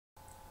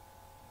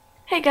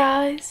Hey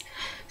guys!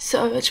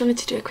 So I just wanted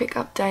to do a quick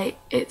update.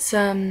 It's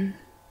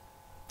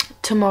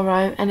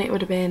tomorrow and it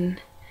would have been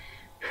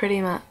pretty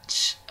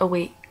much a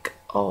week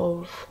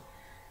of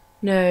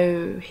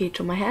no heat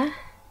on my hair.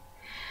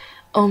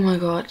 Oh my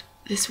god,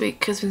 this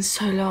week has been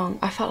so long.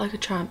 I felt like a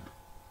tramp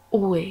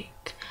all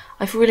week.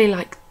 I feel really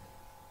like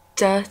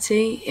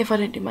dirty if I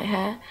don't do my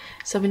hair,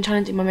 so I've been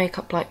trying to do my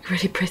makeup like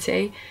really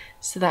pretty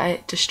so that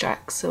it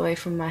distracts away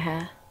from my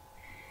hair,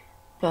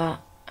 but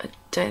I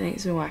don't think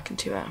it's been working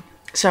too well.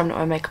 So I'm not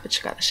wearing makeup, I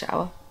just got out the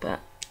shower,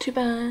 but too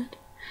bad.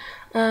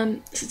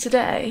 So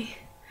today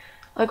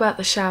I got out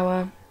the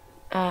shower,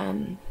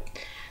 and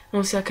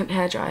obviously I couldn't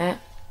hairdry it.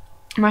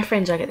 My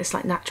fringe, I get this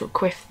like natural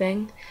quiff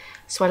thing,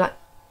 so I like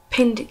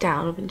pinned it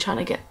down. I've been trying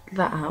to get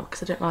that out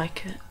because I don't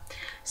like it.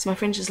 So my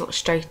fringe is a lot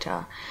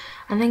straighter,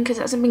 and then because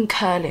it hasn't been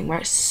curling where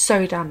it's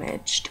so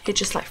damaged, it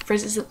just like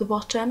frizzes at the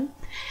bottom.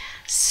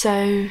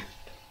 So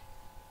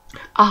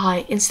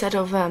I, instead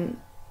of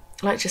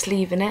like just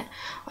leaving it,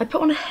 I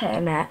put on a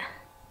hairnet.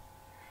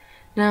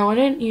 Now I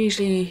don't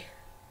usually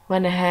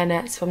wear a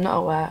hairnet if I'm not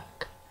at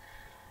work,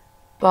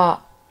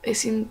 but it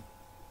seemed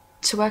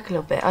to work a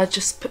little bit. I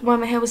just put,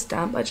 when my hair was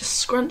damp, I just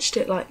scrunched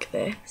it like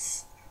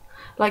this,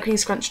 like when you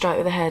scrunch dry it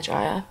with a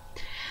hairdryer,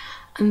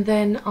 and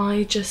then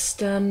I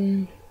just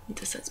and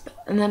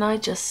then I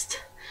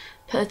just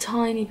put a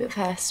tiny bit of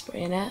hairspray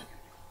in it.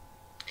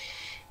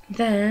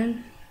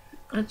 Then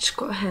I just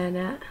got a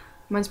hairnet.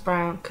 Mine's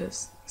brown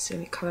because it's the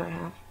only colour I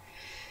have.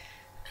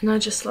 And I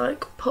just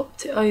like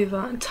popped it over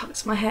and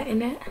tucked my hair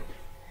in it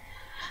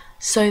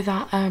so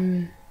that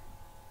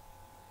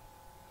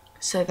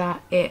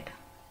it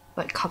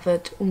like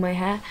covered all my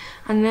hair,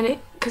 and then it,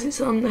 because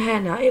it's on the hair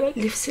now, it like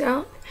lifts it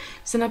up.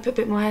 So then I put a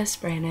bit more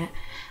hairspray in it,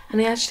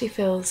 and it actually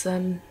feels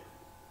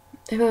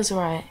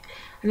alright,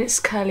 and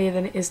it's curlier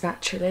than it is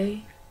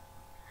naturally.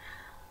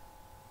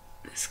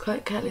 It's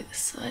quite curly this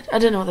side. I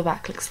don't know what the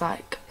back looks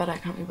like, but I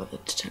can't be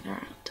bothered to turn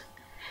around.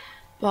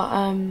 But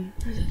I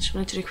just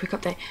wanted to do a quick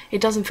update.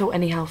 It doesn't feel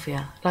any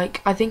healthier.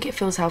 Like, I think it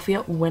feels healthier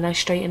when I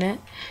straighten it,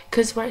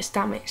 because where it's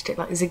damaged, it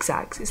like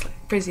zigzags. It's like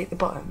frizzy at the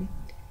bottom.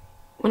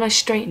 When I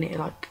straighten it, it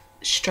like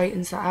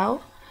straightens that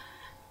out,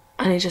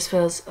 and it just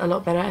feels a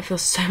lot better. It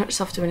feels so much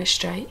softer when it's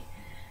straight.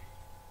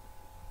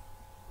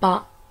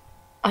 But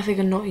I think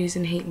not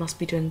using heat must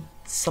be doing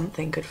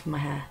something good for my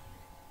hair.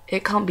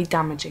 It can't be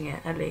damaging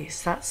it, at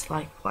least. That's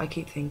like what I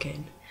keep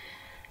thinking.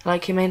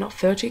 Like, it may not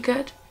feel too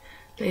good,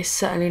 but it's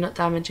certainly not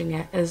damaging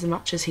it as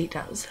much as heat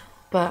does.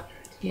 But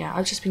yeah,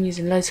 I've just been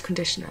using loads of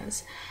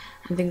conditioners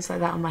and things like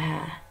that on my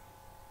hair,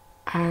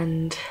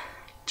 and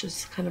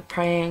just kind of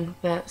praying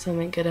that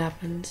something good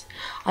happens.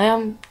 I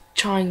am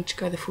trying to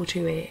go the full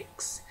 2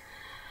 weeks,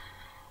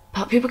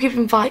 but people keep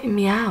inviting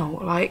me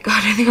out. Like,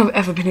 I don't think I've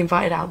ever been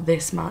invited out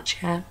this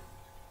much yet.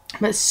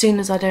 But as soon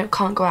as I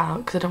can't go out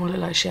because I don't want to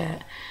look like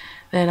shit,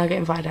 then I get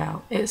invited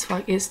out. It's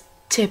like, it's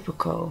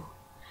typical,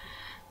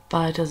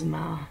 but it doesn't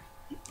matter.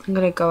 I'm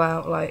gonna go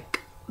out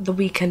like the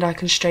weekend I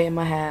can straighten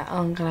my hair.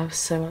 I'm gonna have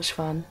so much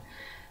fun,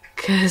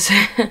 because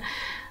I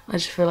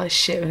just feel like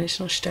shit when it's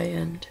not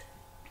straightened.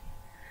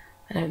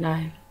 I don't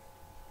know,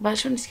 but I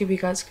just wanted to give you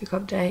guys a quick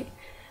update,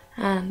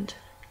 and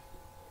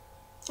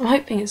I'm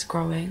hoping it's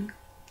growing.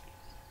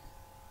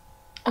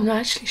 I'm not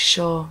actually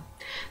sure,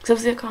 because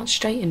obviously I can't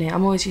straighten it.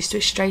 I'm always used to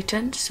it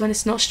straightened, so when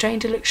it's not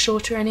straightened it looks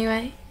shorter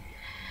anyway.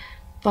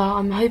 But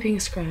I'm hoping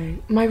it's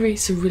growing. My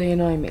roots are really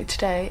annoying me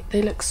today.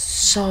 They look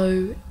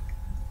so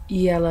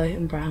yellow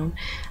and brown.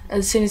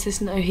 As soon as this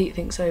no heat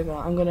thing's over,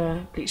 I'm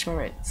gonna bleach my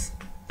roots,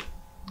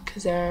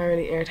 because they're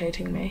really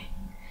irritating me.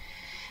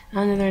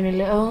 I know they're only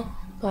little,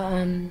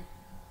 but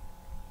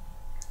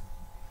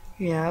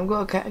yeah, I've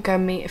got to go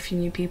meet a few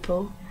new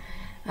people.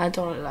 I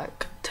don't look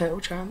like a total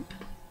tramp,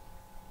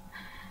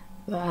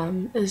 but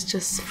it's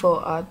just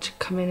thought I'd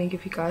come in and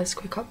give you guys a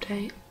quick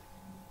update.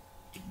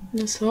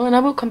 That's all, and I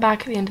will come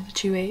back at the end of the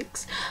 2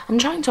 weeks. I'm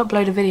trying to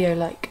upload a video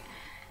like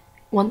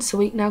once a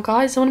week now,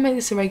 guys. I want to make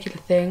this a regular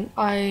thing.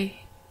 I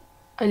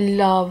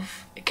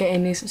love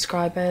getting new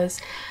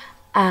subscribers,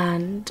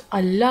 and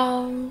I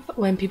love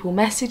when people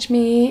message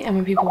me and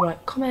when people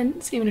write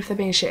comments, even if they're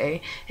being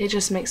shitty. It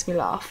just makes me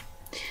laugh.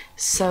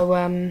 So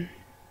oh,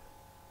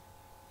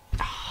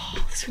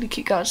 this really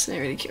cute girl just sent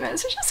a really cute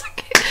message. That's so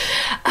cute.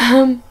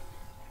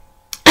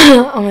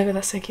 Oh my god,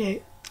 that's so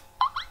cute.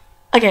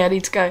 Okay, I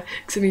need to go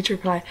because I need to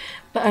reply.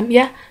 But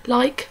yeah,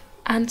 like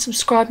and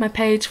subscribe my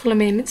page, follow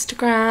me on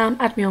Instagram,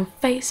 add me on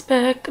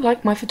Facebook,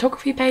 like my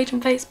photography page on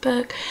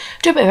Facebook.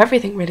 Do a bit of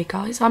everything really,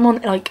 guys. I'm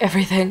on like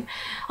everything.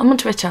 I'm on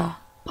Twitter,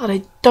 but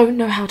I don't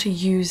know how to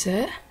use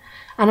it.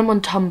 And I'm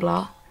on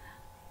Tumblr,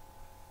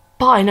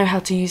 but I know how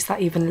to use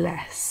that even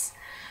less.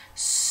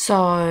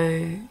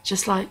 So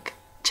just like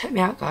check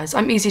me out, guys.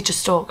 I'm easy to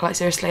stalk, like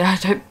seriously, I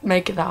don't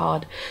make it that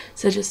hard.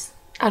 So just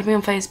add me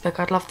on Facebook.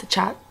 I'd love to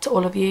chat to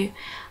all of you,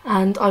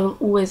 and I will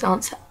always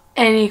answer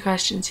any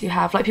questions you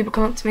have. Like, people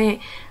come up to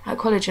me at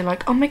college and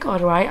like, oh my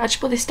god, right, I just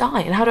bought this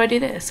dye and how do I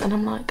do this? And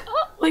I'm like,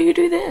 oh, well, you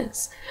do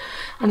this.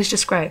 And it's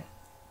just great.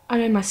 I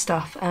know my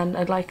stuff and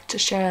I'd like to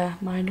share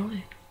my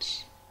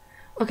knowledge.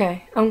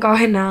 Okay, I'm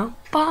going now.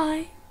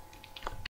 Bye.